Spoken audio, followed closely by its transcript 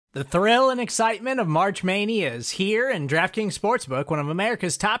The thrill and excitement of March Mania is here, and DraftKings Sportsbook, one of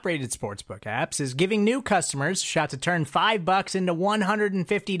America's top-rated sportsbook apps, is giving new customers a shot to turn $5 into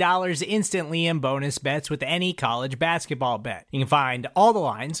 $150 instantly in bonus bets with any college basketball bet. You can find all the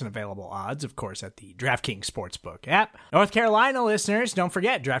lines and available odds, of course, at the DraftKings Sportsbook app. North Carolina listeners, don't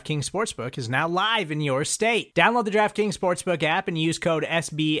forget, DraftKings Sportsbook is now live in your state. Download the DraftKings Sportsbook app and use code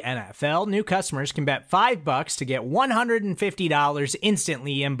SBNFL. New customers can bet $5 to get $150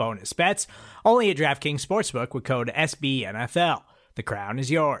 instantly in bonus bets, only at DraftKings Sportsbook with code SBNFL. The crown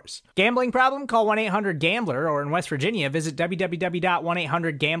is yours. Gambling problem? Call 1-800-GAMBLER, or in West Virginia, visit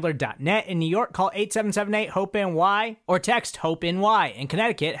www.1800gambler.net. In New York, call 877-8-HOPE-NY or text HOPE-NY. In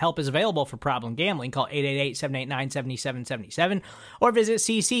Connecticut, help is available for problem gambling. Call 888-789-7777 or visit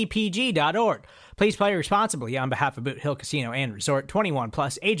ccpg.org. Please play responsibly on behalf of Boot Hill Casino and Resort. 21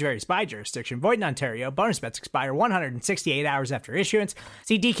 plus, age varies by jurisdiction. Void in Ontario. Bonus bets expire 168 hours after issuance.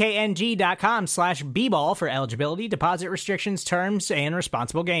 See dkng.com/bball for eligibility, deposit restrictions, terms, and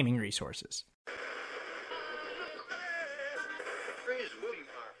responsible gaming resources.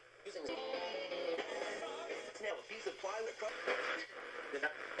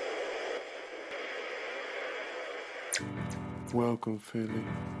 Welcome, Philly,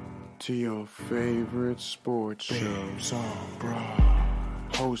 to your favorite sports show, Babes on Broad,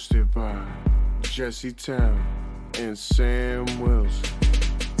 hosted by Jesse Town and Sam Wilson.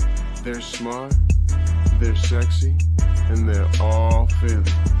 They're smart, they're sexy, and they're all Philly.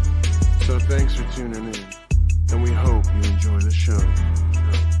 So thanks for tuning in, and we hope you enjoy the show.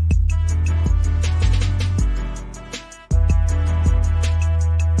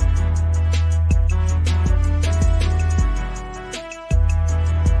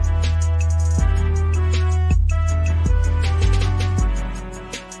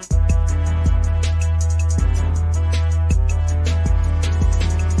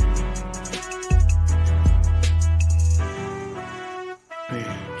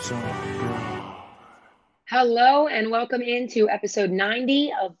 Hello and welcome into episode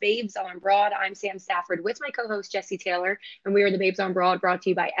 90 of Babes on Broad. I'm Sam Stafford with my co-host Jesse Taylor, and we are the Babes on Broad, brought to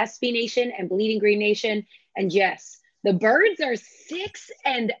you by SB Nation and Bleeding Green Nation. And yes, the Birds are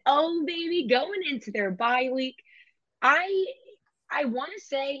 6-0, baby, going into their bye week. I want to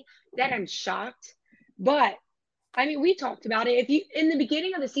say that I'm shocked, but I mean, we talked about it. If you in the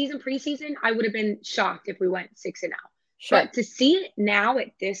beginning of the season, preseason, I would have been shocked if we went 6-0. Sure. But to see it now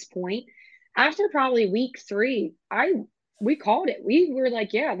at this point, after probably week 3, we called it. We were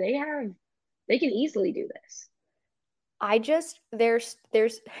like, yeah, they can easily do this. There's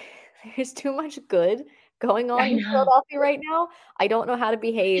too much good going on in Philadelphia right now. I don't know how to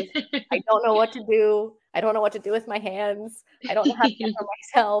behave. I don't know what to do. I don't know what to do with my hands. I don't know how to care for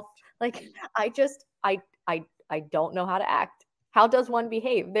myself. Like, I don't know how to act. How does one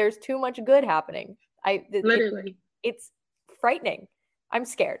behave? There's too much good happening. Literally. It's frightening. I'm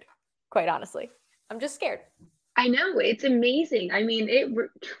scared. Quite honestly, I'm just scared. I know. It's amazing. I mean, it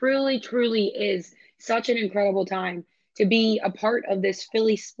truly, truly is such an incredible time to be a part of this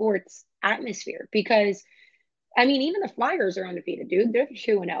Philly sports atmosphere because, I mean, even the Flyers are undefeated, dude. They're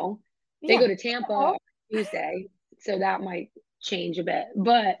 2-0. They go to Tampa on Tuesday, so that might change a bit.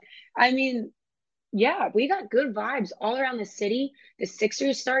 But, I mean, yeah, we got good vibes all around the city. The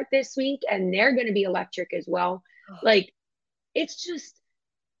Sixers start this week, and they're going to be electric as well. Like, it's just –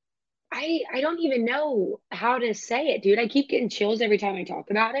 I don't even know how to say it, dude. I keep getting chills every time I talk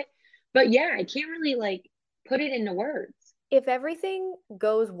about it. But yeah, I can't really put it into words. If everything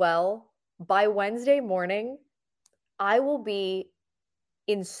goes well, by Wednesday morning, I will be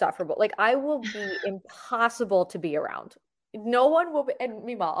insufferable. Like, I will be impossible to be around. No one will be, and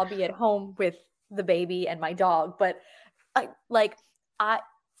meanwhile, I'll be at home with the baby and my dog, but I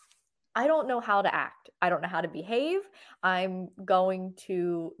don't know how to act. I don't know how to behave. I'm going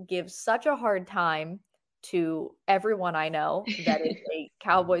to give such a hard time to everyone I know that is a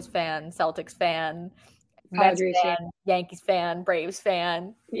Cowboys fan, Celtics fan, Mets fan, Yankees fan, Braves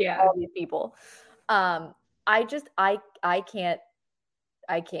fan, all these people. I can't.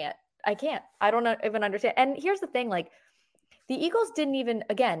 I don't even understand. And here's the thing, the Eagles didn't even,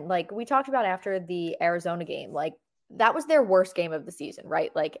 again, we talked about after the Arizona game, that was their worst game of the season,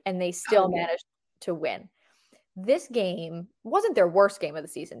 right? And they still managed to win. This game wasn't their worst game of the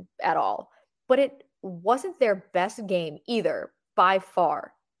season at all, but it wasn't their best game either by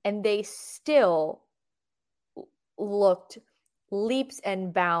far. And they still looked leaps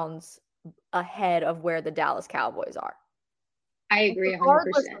and bounds ahead of where the Dallas Cowboys are. I agree 100%.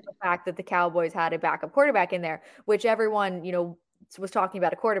 Regardless of the fact that the Cowboys had a backup quarterback in there, which everyone, was talking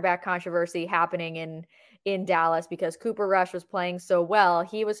about a quarterback controversy happening in Dallas because Cooper Rush was playing so well.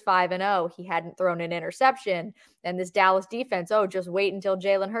 He was 5-0. He hadn't thrown an interception. And this Dallas defense, just wait until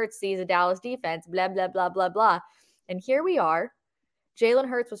Jalen Hurts sees a Dallas defense, blah, blah, blah, blah, blah. And here we are. Jalen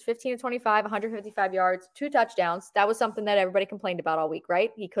Hurts was 15 of 25, 155 yards, 2 touchdowns. That was something that everybody complained about all week, right?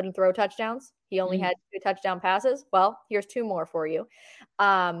 He couldn't throw touchdowns. He only had 2 touchdown passes. Well, here's 2 more for you.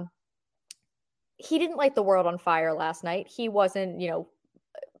 He didn't light the world on fire last night. He wasn't,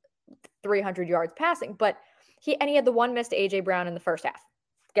 300 yards passing, but he had the 1 miss to AJ Brown in the first half.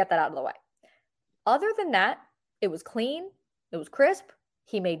 Get that out of the way. Other than that, it was clean. It was crisp.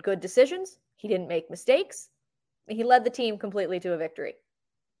 He made good decisions. He didn't make mistakes. He led the team completely to a victory.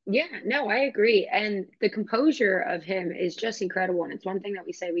 Yeah, no, I agree. And the composure of him is just incredible. And it's one thing that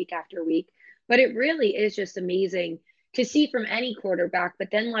we say week after week, but it really is just amazing to see from any quarterback, but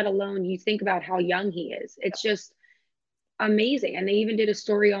then let alone you think about how young he is. It's just amazing. And they even did a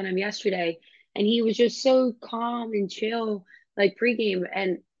story on him yesterday, and he was just so calm and chill, like pregame.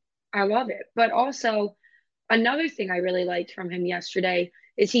 And I love it. But also, another thing I really liked from him yesterday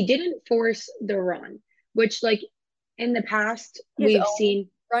is he didn't force the run, which, like, in the past, we've seen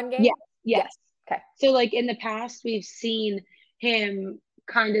run game. Yeah, yes. Okay. So, like, in the past, we've seen him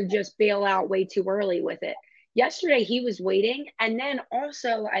kind of just bail out way too early with it. Yesterday, he was waiting. And then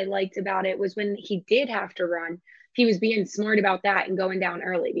also, I liked about it was when he did have to run, he was being smart about that and going down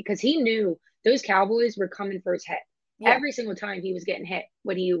early because he knew those Cowboys were coming for his head. Yeah. Every single time he was getting hit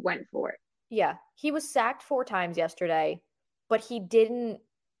when he went for it. Yeah. He was sacked 4 times yesterday, but he didn't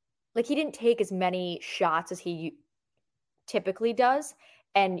take as many shots as he typically does.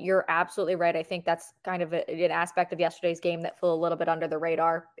 And you're absolutely right. I think that's kind of an aspect of yesterday's game that flew a little bit under the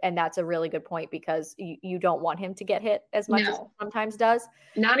radar. And that's a really good point because you don't want him to get hit as much as he sometimes does.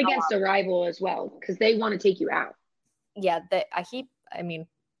 Not against a rival as well, because they want to take you out. Yeah.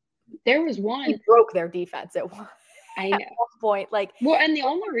 There was one. He broke their defense at one point. And the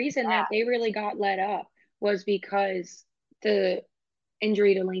only reason that they really got let up was because the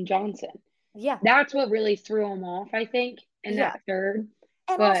injury to Lane Johnson. Yeah. That's what really threw him off, I think, in that third.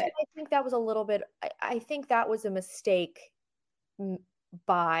 And also, I think that was a little bit, I think that was a mistake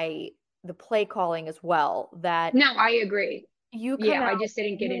by the play calling as well. No, I agree. I just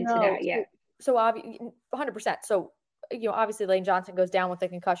didn't get into that yet. So 100%. So, obviously Lane Johnson goes down with a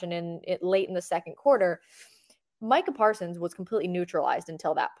concussion late in the second quarter. Micah Parsons was completely neutralized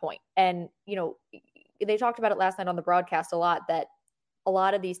until that point. And, they talked about it last night on the broadcast a lot that a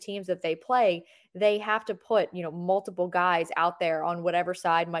lot of these teams that they play, they have to put, multiple guys out there on whatever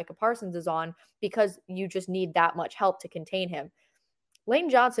side Micah Parsons is on because you just need that much help to contain him. Lane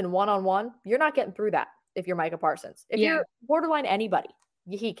Johnson one-on-one, you're not getting through that if you're Micah Parsons. If you're borderline anybody,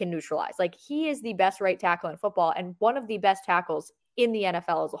 he can neutralize. Like, he is the best right tackle in football and one of the best tackles in the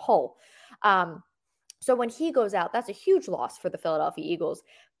NFL as a whole. So when he goes out, that's a huge loss for the Philadelphia Eagles.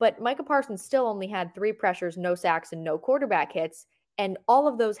 But Micah Parsons still only had 3 pressures, no sacks, and no quarterback hits. And all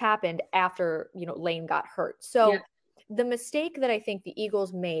of those happened after, Lane got hurt. So the mistake that I think the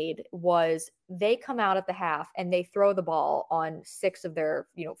Eagles made was they come out at the half and they throw the ball on 6 of their,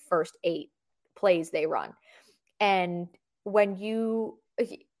 first 8 plays they run. And when you,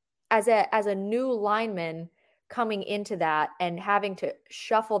 as a new lineman coming into that and having to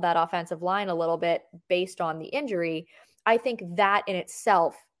shuffle that offensive line a little bit based on the injury, I think that in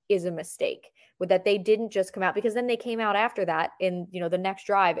itself is a mistake. With that they didn't just come out, because then they came out after that in, the next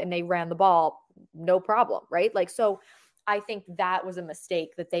drive and they ran the ball, no problem, right? So I think that was a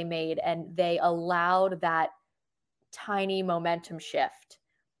mistake that they made, and they allowed that tiny momentum shift.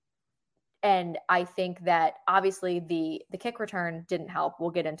 And I think that obviously the kick return didn't help. We'll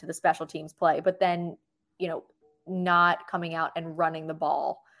get into the special teams play, but then, not coming out and running the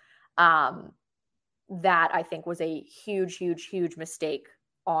ball, that I think was a huge, huge, huge mistake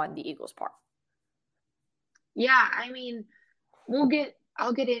on the Eagles' part. Yeah, I'll get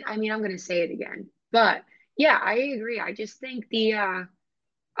it. I'm going to say it again, but yeah, I agree. I just think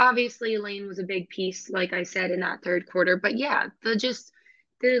obviously Lane was a big piece, like I said, in that third quarter, but yeah,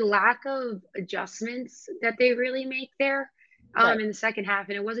 the lack of adjustments that they really make there, in the second half.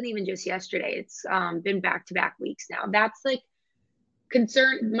 And it wasn't even just yesterday. It's, been back-to-back weeks now. That's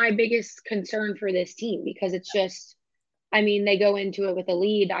my biggest concern for this team, because it's just, they go into it with a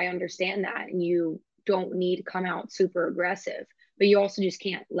lead. I understand that. And you don't need to come out super aggressive, but you also just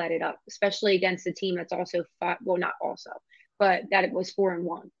can't let it up, especially against a team that's also not also, but that it was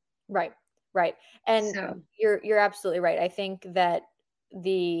 4-1. Right. And so, you're absolutely right. I think that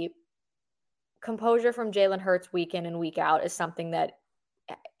the composure from Jalen Hurts week in and week out is something that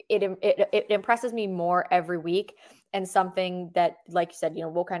it impresses me more every week. and something that, like you said,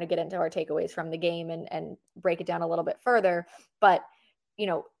 we'll kind of get into our takeaways from the game and break it down a little bit further. But,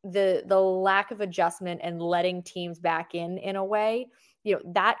 the lack of adjustment and letting teams back in a way,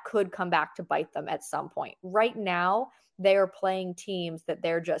 that could come back to bite them at some point. Right now, they are playing teams that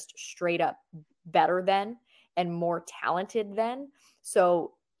they're just straight up better than and more talented than.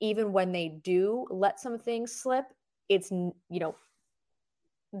 So even when they do let some things slip, it's,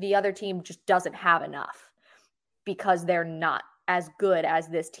 the other team just doesn't have enough because they're not as good as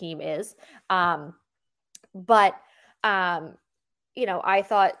this team is. I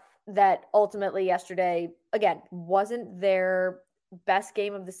thought that ultimately yesterday, again, wasn't their best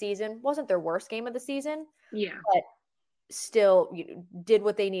game of the season, wasn't their worst game of the season. Yeah. But still did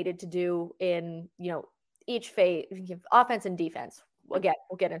what they needed to do in, each phase, offense and defense. Again,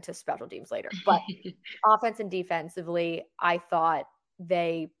 we'll get into special teams later, but offense and defensively, I thought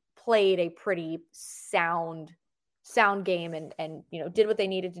they played a pretty sound game and did what they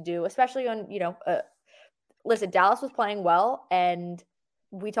needed to do, especially on, listen, Dallas was playing well, and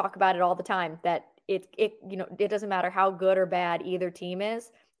we talk about it all the time that it doesn't matter how good or bad either team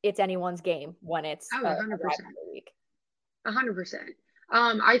is. It's anyone's game when it's 100%. 100%.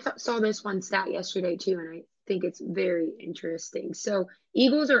 I saw this one stat yesterday too, and I think it's very interesting. So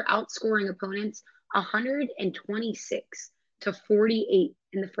Eagles are outscoring opponents 126-48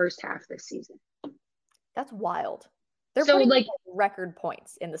 in the first half this season. That's wild. They're so putting record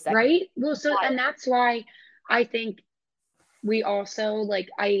points in the second, right? Well, and that's why I think we also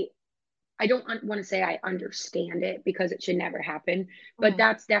I don't want to say I understand it because it should never happen, but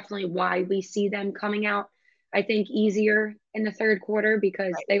that's definitely why we see them coming out, I think, easier in the third quarter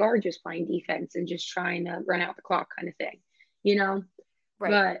because they are just playing defense and just trying to run out the clock kind of thing,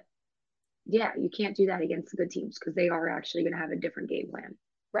 Right. But yeah, you can't do that against the good teams because they are actually going to have a different game plan.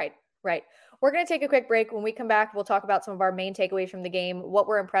 Right. We're going to take a quick break. When we come back, we'll talk about some of our main takeaways from the game, what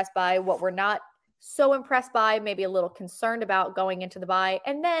we're impressed by, what we're not so impressed by, maybe a little concerned about going into the bye.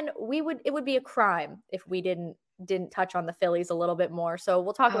 And then it would be a crime if we didn't touch on the Phillies a little bit more. So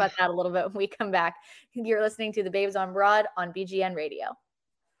we'll talk about that a little bit when we come back. You're listening to the Babes on Broad on BGN Radio.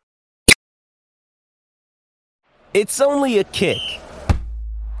 It's only a kick,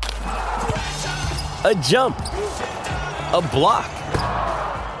 a jump, a block.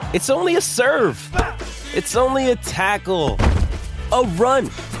 It's only a serve. It's only a tackle, a run.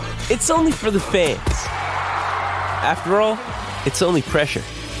 It's only for the fans. After all, it's only pressure.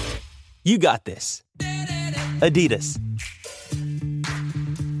 You got this. Adidas.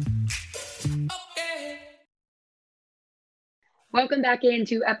 Welcome back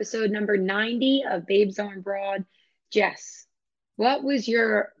into episode number 90 of Babes on Broad. Jess, what was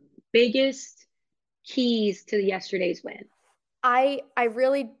your biggest keys to yesterday's win? I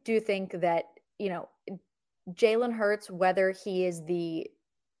really do think that, Jalen Hurts, whether he is the,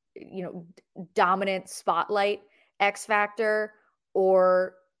 dominant spotlight X factor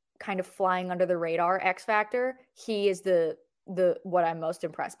or kind of flying under the radar X factor, he is the what I'm most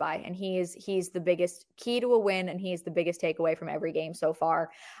impressed by. And he's the biggest key to a win, and he is the biggest takeaway from every game so far.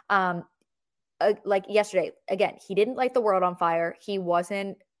 Like yesterday, again, he didn't light the world on fire. He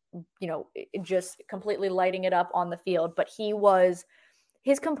wasn't, just completely lighting it up on the field, but his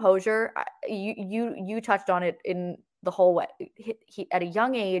composure, you touched on it in the whole way. He at a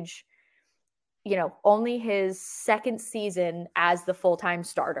young age, only his second season as the full-time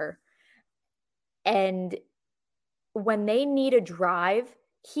starter. And when they need a drive,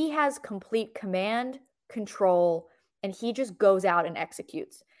 he has complete command, control, and he just goes out and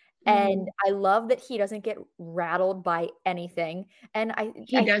executes. And I love that he doesn't get rattled by anything. And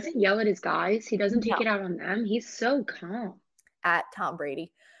he doesn't yell at his guys. He doesn't take it out on them. He's so calm. At Tom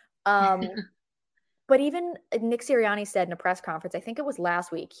Brady. But even Nick Sirianni said in a press conference, I think it was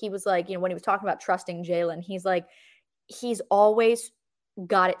last week, he was like, when he was talking about trusting Jalen, he's like, he's always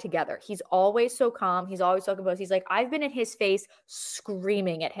got it together. He's always so calm. He's always so composed. He's like, I've been in his face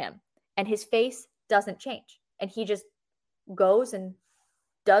screaming at him, and his face doesn't change. And he just goes and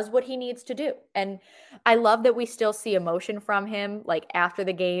does what he needs to do. And I love that we still see emotion from him, like after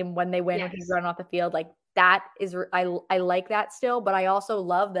the game when they win, when he's running off the field. Like that is, I like that still, but I also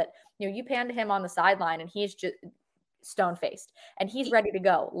love that, you pan to him on the sideline and he's just stone faced and he's ready to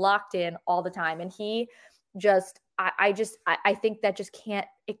go, locked in all the time. And he just, I think that just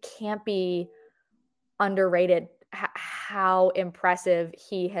can't be underrated how impressive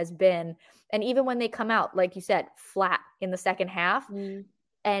he has been. And even when they come out, like you said, flat in the second half,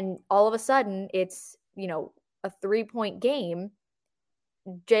 and all of a sudden it's, a 3-point game,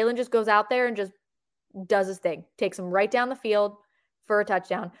 Jalen just goes out there and just does his thing, takes him right down the field for a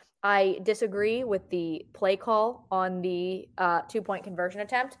touchdown. I disagree with the play call on the 2-point conversion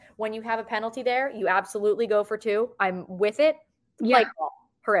attempt. When you have a penalty there, you absolutely go for 2. I'm with it. The play call,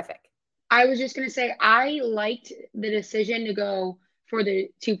 horrific. I was just going to say, I liked the decision to go for the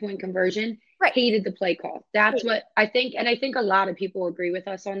 2-point conversion. Right. Hated the play call. That's what I think. And I think a lot of people agree with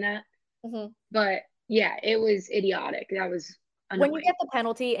us on that. Mm-hmm. But yeah, it was idiotic. That was annoying. When you get the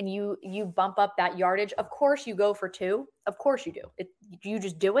penalty and you bump up that yardage, of course you go for 2. Of course you do. You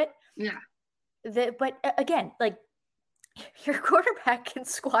just do it. Yeah. But again, like, your quarterback can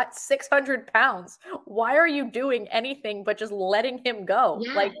squat 600 pounds. Why are you doing anything but just letting him go?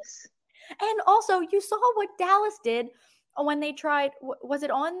 Yes. Like, and also you saw what Dallas did when they tried. Was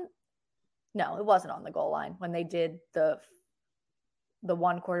it on? No, it wasn't on the goal line when they did the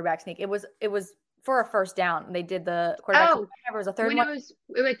one quarterback sneak. It was for a first down. They did the quarterback. Oh, it was a third one.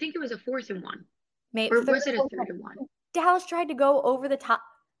 I think it was a 4th and 1. Maybe, or was it a 3rd and 1? Dallas tried to go over the top.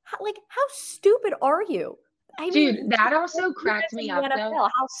 How stupid are you? Dude, that also cracked me up, though.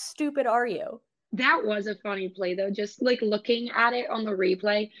 How stupid are you? That was a funny play, though, just like looking at it on the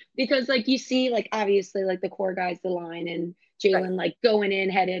replay, because like you see, like obviously like the core guys, the line, and Jalen like going in,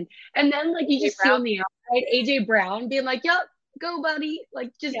 head in, and then like you just see on the outside AJ Brown being like, "Yup, go buddy,"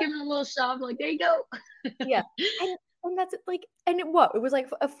 like just giving a little shove, like there you go. Yeah, and that's like, and it was like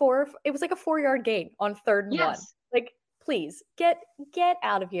a 4-yard gain on 3rd and 1. Like, please get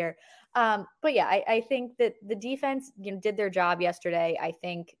out of here. But yeah, I think that the defense did their job yesterday. I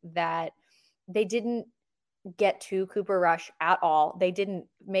think that they didn't get to Cooper Rush at all. They didn't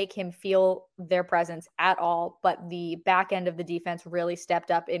make him feel their presence at all, but the back end of the defense really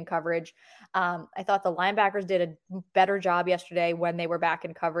stepped up in coverage. I thought the linebackers did a better job yesterday when they were back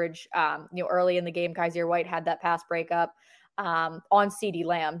in coverage. Early in the game, Kaiser White had that pass breakup on CeeDee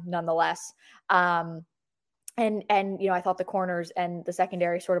Lamb nonetheless. And I thought the corners and the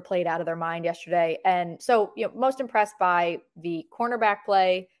secondary sort of played out of their mind yesterday. And so, most impressed by the cornerback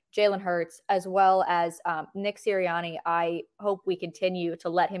play, Jalen Hurts, as well as Nick Sirianni. I hope we continue to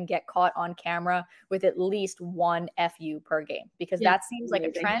let him get caught on camera with at least one FU per game, because that seems like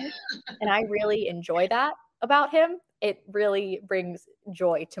a trend. And I really enjoy that about him. It really brings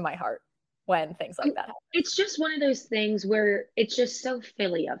joy to my heart when things like that happen. It's just one of those things where it's just so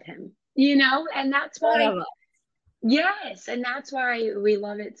Philly of him, and that's why. Yes, and that's why we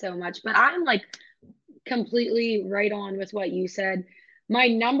love it so much. But I'm like completely right on with what you said. My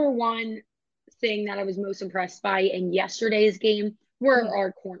number one thing that I was most impressed by in yesterday's game were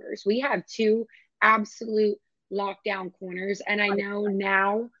our corners. We have 2 absolute lockdown corners. And I know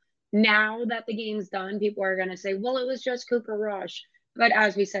now that the game's done, people are going to say, well, it was just Cooper Rush. But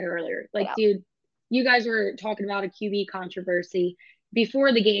as we said earlier, dude, you guys were talking about a QB controversy.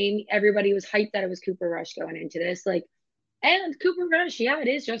 Before the game, everybody was hyped that it was Cooper Rush going into this. And Cooper Rush, it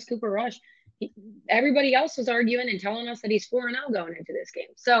is just Cooper Rush. Everybody else was arguing and telling us that he's 4-0 going into this game.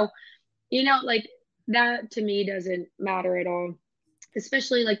 So, that to me doesn't matter at all.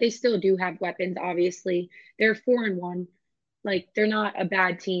 Especially they still do have weapons, obviously. They're 4-1. They're not a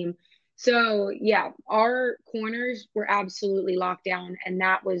bad team. So, yeah, our corners were absolutely locked down, and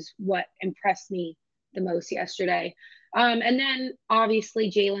that was what impressed me the most yesterday. And then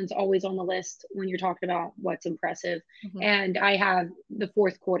obviously Jalen's always on the list when you're talking about what's impressive. Mm-hmm. And I have the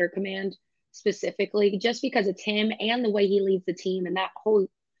 4th quarter command specifically, just because it's him and the way he leads the team, and that whole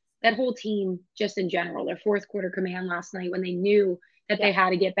team just in general. Their 4th quarter command last night, when they knew that they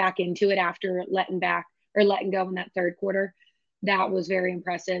had to get back into it after letting go in that 3rd quarter, that was very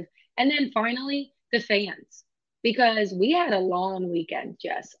impressive. And then finally the fans, because we had a long weekend,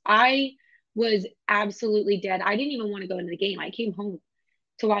 Jess. I was absolutely dead. I didn't even want to go into the game. I came home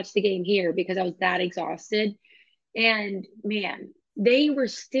to watch the game here because I was that exhausted. And man, they were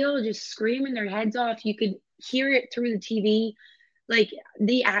still just screaming their heads off. You could hear it through the TV.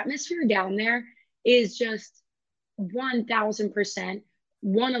 The atmosphere down there is just 1000%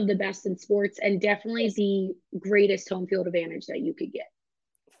 one of the best in sports, and definitely the greatest home field advantage that you could get.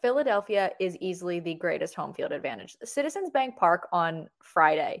 Philadelphia is easily the greatest home field advantage. Citizens Bank Park on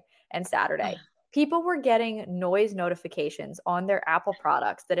Friday and Saturday, people were getting noise notifications on their Apple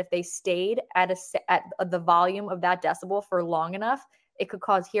products that if they stayed at the volume of that decibel for long enough, it could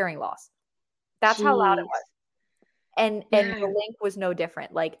cause hearing loss. That's how loud it was. And the link was no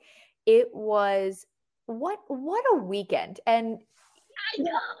different. It was what a weekend. And I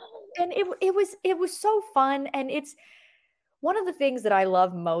know. And it was so fun. And it's one of the things that I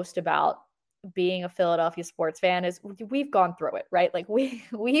love most about being a Philadelphia sports fan is we've gone through it, right? We've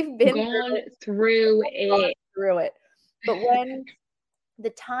been through it. But when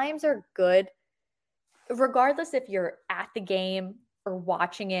the times are good, regardless if you're at the game or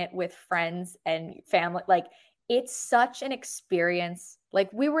watching it with friends and family. Like, it's such an experience.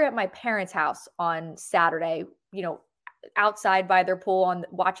 Like, we were at my parents' house on Saturday, outside by their pool on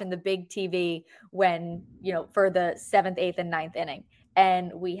watching the big TV when, for the 7th, 8th, and 9th inning.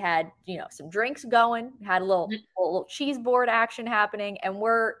 And we had, some drinks going, had a little cheese board action happening. And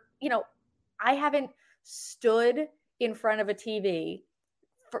I haven't stood in front of a TV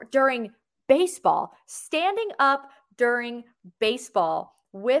during baseball, standing up during baseball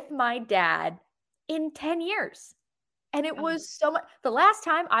with my dad in 10 years. And it was so much. The last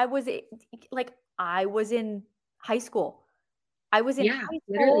time I was in high school. I was in high school.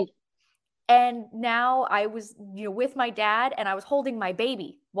 Literally. And now I was, with my dad, and I was holding my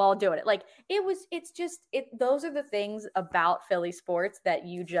baby while doing it. Like, those are the things about Philly sports that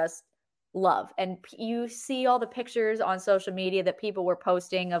you just love. And you see all the pictures on social media that people were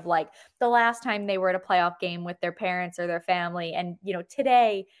posting of, like, the last time they were at a playoff game with their parents or their family. And,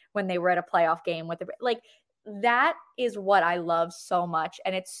 today when they were at a playoff game with that is what I love so much.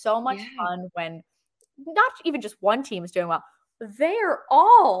 And it's so much fun when not even just one team is doing well. They're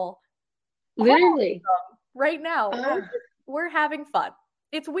all literally right now. We're having fun.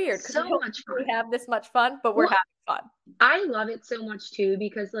 It's weird because so much fun. We have this much fun, but we're having fun. I love it so much too,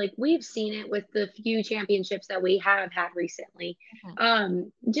 because like we've seen it with the few championships that we have had recently.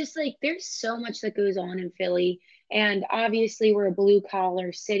 Just like there's so much that goes on in Philly, and obviously we're a blue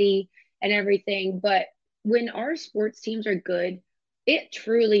collar city and everything, but when our sports teams are good, it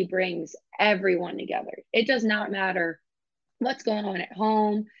truly brings everyone together. It does not matter what's going on at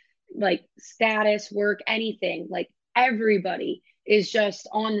home, like status, work, anything. Like everybody is just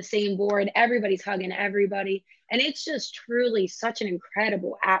on the same board. Everybody's hugging everybody. And it's just truly such an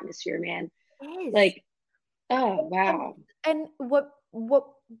incredible atmosphere, man. It is. Like, oh, wow. And what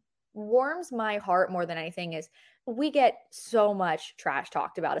warms my heart more than anything is we get so much trash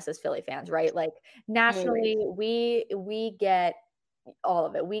talked about us as Philly fans, right? Like nationally, we get all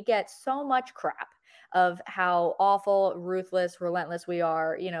of it. We get so much crap of how awful, ruthless, relentless we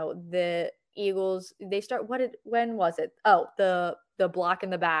are. The Eagles, when was it? Oh, the block in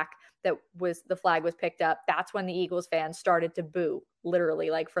the back the flag was picked up. That's when the Eagles fans started to boo, literally,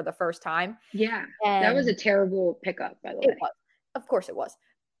 like for the first time. Yeah. And that was a terrible pickup, by the way. It was. Of course it was.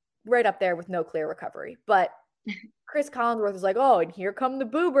 Right up there with no clear recovery. But Chris Collinsworth was like, oh, and here come the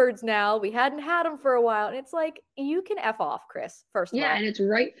Boo Birds now. We hadn't had them for a while. And it's like, you can F off, Chris, first of all. Yeah, and it's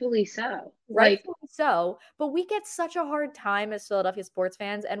rightfully so. Rightfully so. But we get such a hard time as Philadelphia sports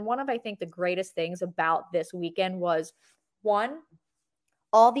fans. And one of, I think, the greatest things about this weekend was, one,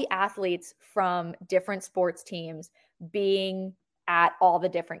 all the athletes from different sports teams being at all the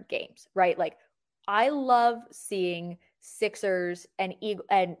different games, right? Like, I love seeing Sixers and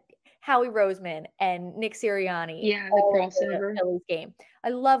Howie Roseman and Nick Sirianni. Yeah, the crossover. Phillies game. I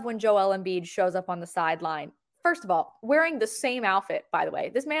love when Joel Embiid shows up on the sideline. First of all, wearing the same outfit, by the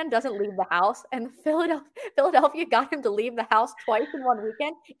way. This man doesn't leave the house, and Philadelphia got him to leave the house twice in one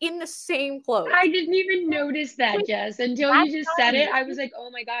weekend in the same clothes. I didn't even notice that, Jess. Until you just said it, I was like,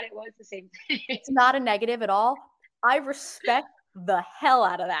 oh my God, it was the same thing. It's not a negative at all. I respect the hell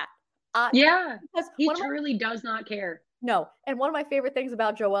out of that. Yeah, he truly does not care. No. And one of my favorite things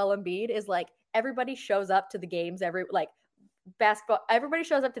about Joel Embiid is like everybody shows up to the games basketball. Everybody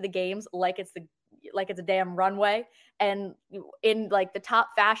shows up to the games like it's a damn runway and in like the top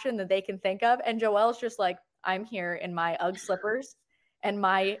fashion that they can think of. And Joel's just like, I'm here in my UGG slippers and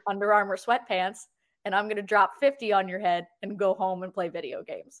my Under Armour sweatpants, and I'm going to drop 50 on your head and go home and play video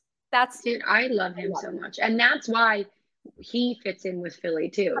games. Dude, I love him so much. And that's why he fits in with Philly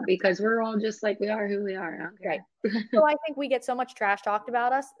too, because we're all just like, we are who we are. Okay. Right. So I think we get so much trash talked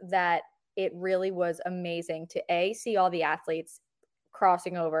about us that it really was amazing to see all the athletes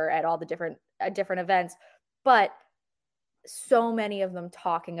crossing over at all the different events, but so many of them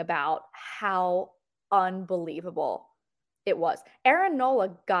talking about how unbelievable it was. Aaron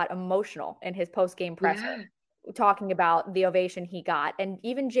Nola got emotional in his post-game presser. Talking about the ovation he got, and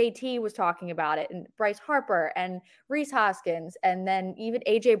even JT was talking about it, and Bryce Harper and Reese Hoskins, and then even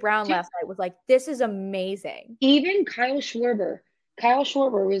AJ Brown last night was like, this is amazing. Even Kyle Schwarber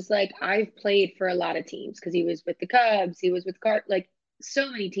was like, I've played for a lot of teams, because he was with the Cubs, he was with like so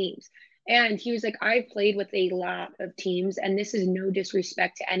many teams, and he was like, I've played with a lot of teams, and this is no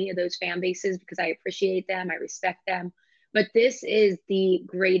disrespect to any of those fan bases, because I appreciate them, I respect them, but this is the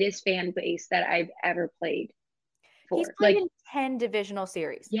greatest fan base that I've ever played. He's played in 10 divisional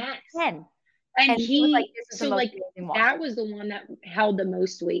series. Yes. 10. And he was like, that was the one that held the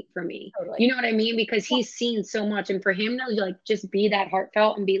most weight for me. Totally. You know what I mean? Because he's seen so much, and for him to like just be that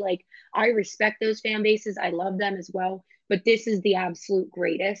heartfelt and be like, I respect those fan bases, I love them as well, but this is the absolute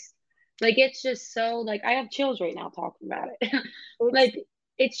greatest. Like, it's just so, like, I have chills right now talking about it. Like,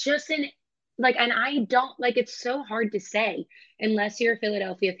 it's just like, and I don't, like, it's so hard to say unless you're a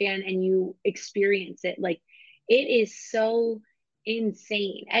Philadelphia fan and you experience it. Like, it is so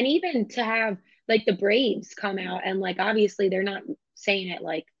insane. And even to have, like, the Braves come out and, like, obviously they're not saying it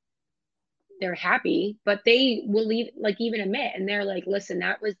like they're happy, but they will even admit, and they're like, listen,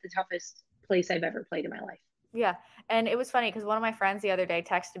 that was the toughest place I've ever played in my life. Yeah. And it was funny because one of my friends the other day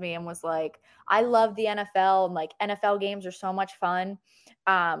texted me and was like, I love the NFL, and like NFL games are so much fun.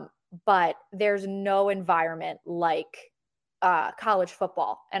 But there's no environment like college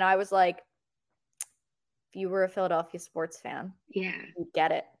football. And I was like, if you were a Philadelphia sports fan, yeah, you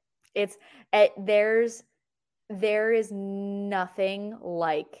get it. There is nothing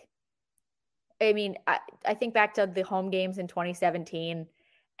like, I mean, I think back to the home games in 2017,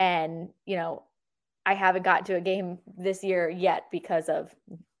 and, you know, I haven't gotten to a game this year yet because of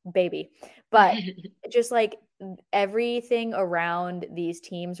baby, but just like everything around these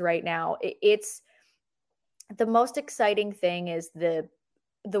teams right now, it's the most exciting thing is the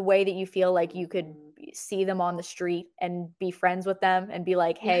way that you feel like you could see them on the street and be friends with them and be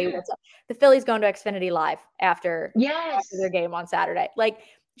like, hey, what's up? The Phillies going to Xfinity Live after their game on Saturday. Like,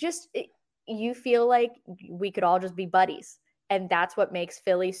 just you feel like we could all just be buddies. And that's what makes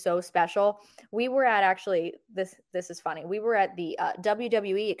Philly so special. We were at, actually, this is funny. We were at the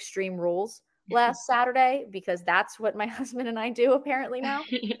WWE Extreme Rules last Saturday, because that's what my husband and I do apparently now.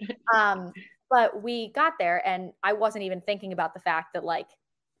 But we got there and I wasn't even thinking about the fact that like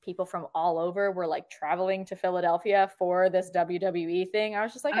people from all over were like traveling to Philadelphia for this WWE thing. I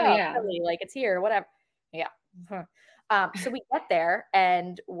was just like, oh Philly, like it's here, whatever. Yeah. So we get there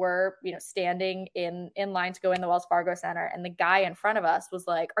and we're, you know, standing in line to go in the Wells Fargo Center. And the guy in front of us was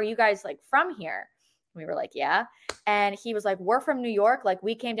like, are you guys like from here? We were like, yeah. And he was like, we're from New York. Like,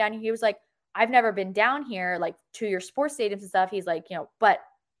 we came down here. He was like, I've never been down here, like to your sports stadiums and stuff. He's like, you know, but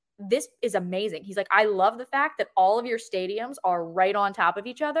this is amazing. He's like, I love the fact that all of your stadiums are right on top of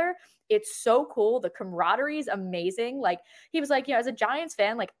each other. It's so cool. The camaraderie is amazing. Like, he was like, you know, as a Giants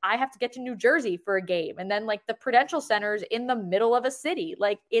fan, like I have to get to New Jersey for a game. And then like the Prudential Center's in the middle of a city.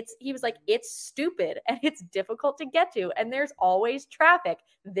 Like he was like, it's stupid and it's difficult to get to. And there's always traffic.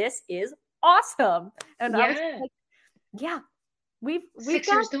 This is awesome. And I was like, yeah, we've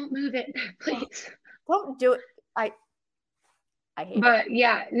Sixers, don't move it, please. Don't do it. I hate it. But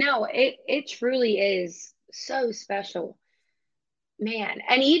yeah, no, it truly is so special, man.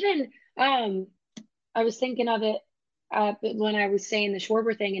 And even I was thinking of it when I was saying the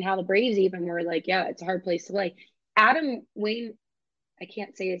Schwarber thing and how the Braves even were like, yeah, it's a hard place to play. Adam Wayne, I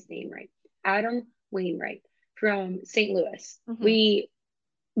can't say his name right. Adam Wainwright from St. Louis. Mm-hmm. We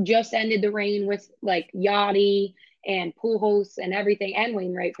just ended the reign with like Yachty and Pujols and everything, and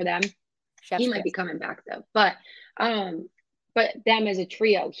Wainwright for them. He might be coming back though, but them as a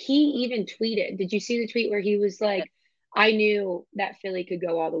trio. He even tweeted, did you see the tweet where he was like, I knew that Philly could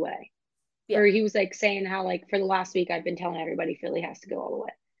go all the way. Yeah. Or he was like saying how like for the last week I've been telling everybody Philly has to go all the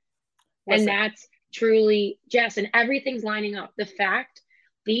way. Listen. And that's truly, Jess, and everything's lining up. The fact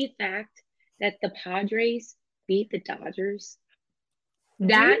that the Padres beat the Dodgers,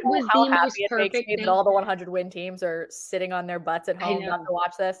 that was the most perfect thing. All the 100 win teams are sitting on their butts at home not to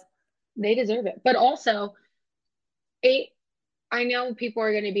watch this. They deserve it. But also, I know people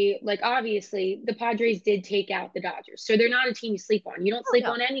are going to be like, obviously, the Padres did take out the Dodgers. So they're not a team you sleep on. You don't sleep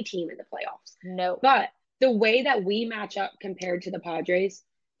on any team in the playoffs. No. But the way that we match up compared to the Padres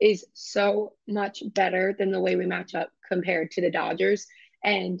is so much better than the way we match up compared to the Dodgers.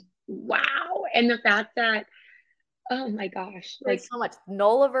 And wow. And the fact that, oh my gosh. There's so much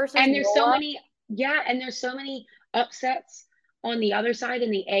Nola versus and there's Nola. so many, and there's so many upsets on the other side in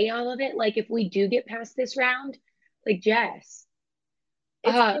the AL of it. Like if we do get past this round, like Jess.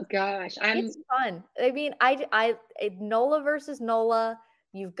 Gosh, it's fun. I mean, I Nola versus Nola.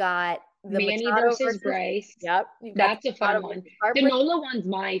 You've got the Manny versus Bryce. Yep, that's a fun one. The Nola one's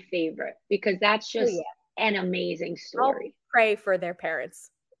my favorite because that's just an amazing story. I'll pray for their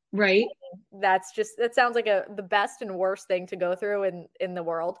parents, right? That sounds like the best and worst thing to go through in the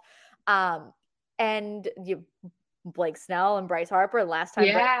world. And Blake Snell and Bryce Harper. Last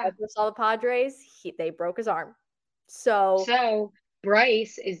time Bryce Harper saw the Padres, they broke his arm. So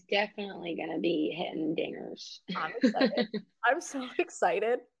Bryce is definitely going to be hitting dingers. I'm excited. I'm so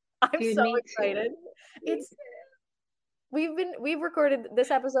excited. I'm so excited. We've recorded this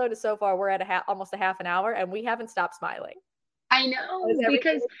episode so far. We're at almost a half an hour and we haven't stopped smiling. I know,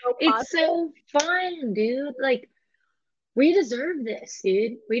 because it's so fun, dude. Like, we deserve this,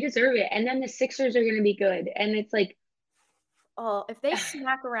 dude. We deserve it. And then the Sixers are going to be good. And it's like, if they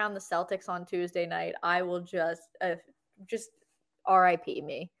smack around the Celtics on Tuesday night, I will just RIP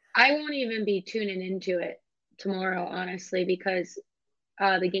me. I won't even be tuning into it tomorrow, honestly, because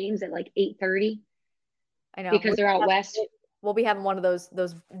the game's at like 8:30. I know, because they're out west. We'll be having one of those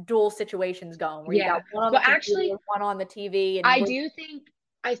dual situations going where you got one on the computer, one on the TV. And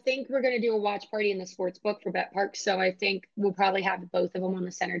I think we're going to do a watch party in the sports book for Bet Park. So I think we'll probably have both of them on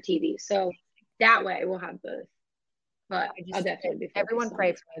the center TV. So that way we'll have both. But I'll definitely be everyone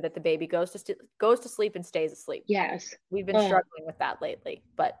pray for me that the baby goes to sleep and stays asleep. Yes. We've been struggling with that lately,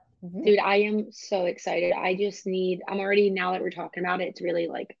 but dude, I am so excited. I'm already, now that we're talking about it, it's really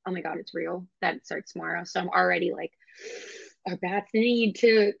like, oh my God, it's real. That starts tomorrow. So I'm already like, our bats need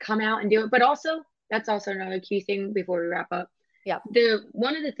to come out and do it. But also, that's also another key thing before we wrap up. Yeah.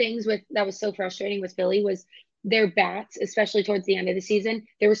 One of the things that was so frustrating with Philly was their bats, especially towards the end of the season,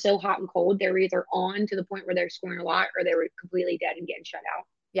 they were so hot and cold. They were either on to the point where they're scoring a lot or they were completely dead and getting shut out.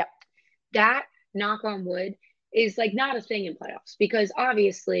 Yep. That, knock on wood, is like not a thing in playoffs because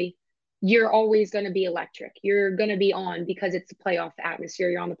obviously you're always going to be electric. You're going to be on because it's a playoff atmosphere.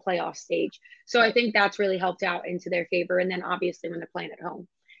 You're on the playoff stage. So I think that's really helped out into their favor. And then obviously when they're playing at home.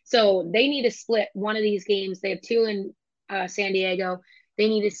 So they need to split one of these games. They have 2 in San Diego. They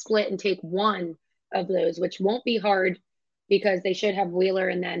need to split and take one of those, which won't be hard because they should have Wheeler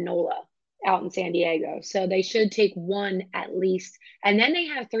and then Nola out in San Diego. So they should take one at least. And then they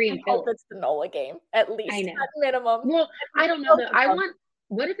have 3 in Philly. I hope it's the Nola game, at least. I know. At minimum. Well, I don't know.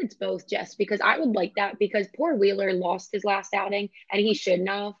 What if it's both, Jess? Because I would like that because poor Wheeler lost his last outing and he shouldn't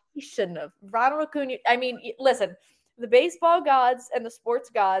have. He shouldn't have. Ronald Acuna, I mean, listen, the baseball gods and the sports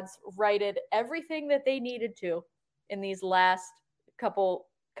gods righted everything that they needed to in these last couple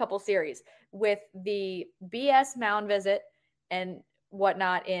series with the BS mound visit and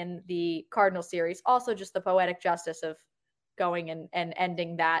whatnot in the Cardinal series. Also just the poetic justice of going and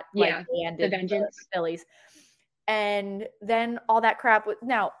ending that like they ended the Phillies. And then all that crap with,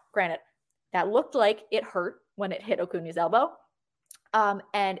 now granted, that looked like it hurt when it hit Acuna's elbow.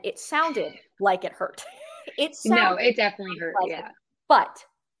 And it sounded like it hurt. It definitely hurt. Yeah. But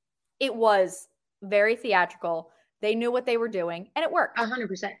it was very theatrical. They knew what they were doing and it worked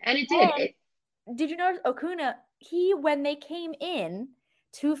 100%. And it did. Did you notice Acuna, when they came in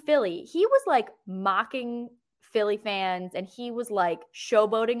to Philly, he was like mocking Philly fans and he was like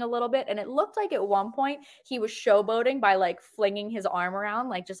showboating a little bit. And it looked like at one point he was showboating by like flinging his arm around,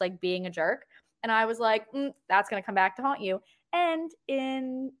 like just like being a jerk. And I was like, that's going to come back to haunt you. And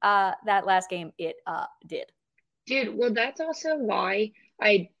in that last game, it did. Dude, well, that's also why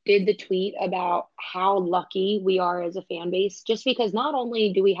I did the tweet about how lucky we are as a fan base, just because not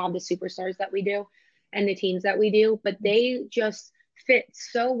only do we have the superstars that we do and the teams that we do, but they just fit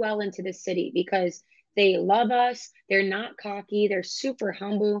so well into the city because they love us. They're not cocky. They're super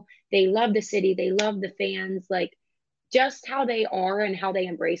humble. They love the city. They love the fans, like just how they are and how they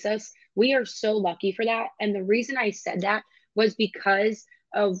embrace us. We are so lucky for that. And the reason I said that was because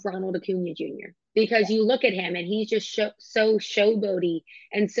of Ronald Acuna Jr. Because you look at him and he's just so showboaty.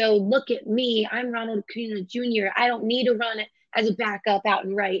 And so look at me. I'm Ronald Acuna Jr. I don't need to run it as a backup out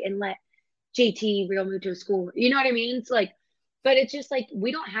and right and let JT Realmuto score. You know what I mean? It's like, but it's just like,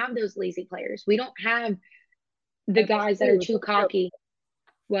 we don't have those lazy players. We don't have the guys that are too cocky.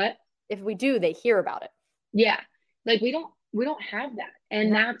 What? If we do, they hear about it. Yeah. Like we don't have that.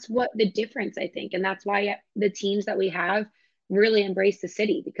 And that's what the difference, I think. And that's why the teams that we have really embrace the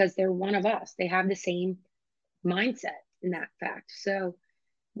city because they're one of us. They have the same mindset in that fact. So,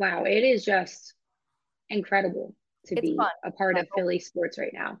 wow, it is just incredible to be a part of Philly sports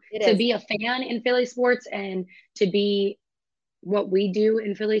right now. To be a fan in Philly sports and to be what we do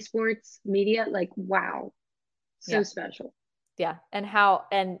in Philly sports media, like, wow, so special. Yeah.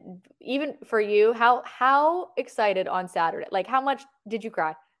 And even for you, how excited on Saturday, like how much did you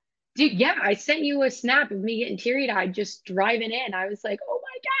cry? Dude, yeah, I sent you a snap of me getting teary-eyed just driving in. I was like, oh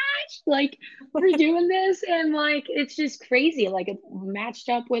my gosh, like we're doing this. And like, it's just crazy. Like it matched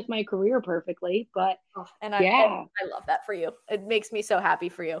up with my career perfectly, but I love that for you. It makes me so happy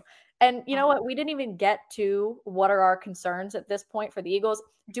for you. And you know what? We didn't even get to what are our concerns at this point for the Eagles.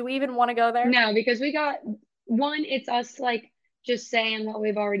 Do we even want to go there? No, because we got one, it's us like just saying what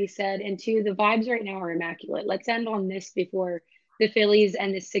we've already said. And 2, the vibes right now are immaculate. Let's end on this before the Phillies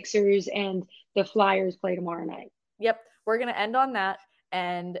and the Sixers and the Flyers play tomorrow night. Yep. We're going to end on that.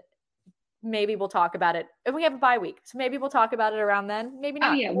 And maybe we'll talk about it. And we have a bye week. So maybe we'll talk about it around then. Maybe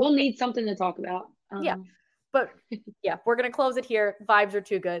not. Oh, yeah. We'll need something to talk about. Yeah. But yeah, we're going to close it here. Vibes are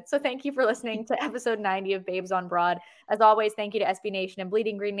too good. So thank you for listening to episode 90 of Babes on Broad. As always, thank you to SB Nation and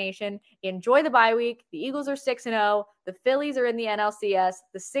Bleeding Green Nation. Enjoy the bye week. The Eagles are 6-0. The Phillies are in the NLCS.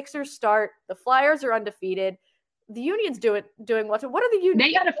 The Sixers start. The Flyers are undefeated. The Union's doing what? What are the Unions?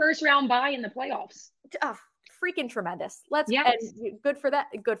 They got a first round bye in the playoffs. Freaking tremendous. And good for that.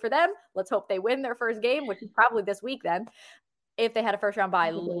 Good for them. Let's hope they win their first game, which is probably this week then, if they had a first round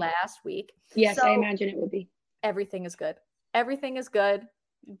bye last week. Yes, so, I imagine it would be. Everything is good. Everything is good.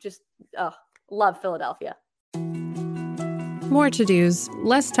 Just love Philadelphia. More to-dos,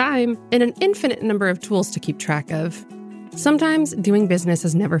 less time, and an infinite number of tools to keep track of. Sometimes doing business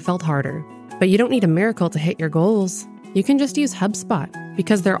has never felt harder, but you don't need a miracle to hit your goals. You can just use HubSpot,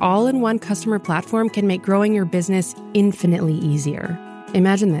 because their all-in-one customer platform can make growing your business infinitely easier.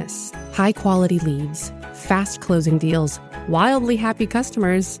 Imagine this: high-quality leads, fast closing deals, wildly happy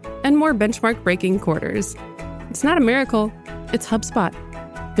customers, and more benchmark-breaking quarters. It's not a miracle, it's HubSpot.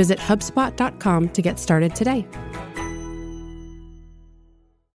 Visit HubSpot.com to get started today.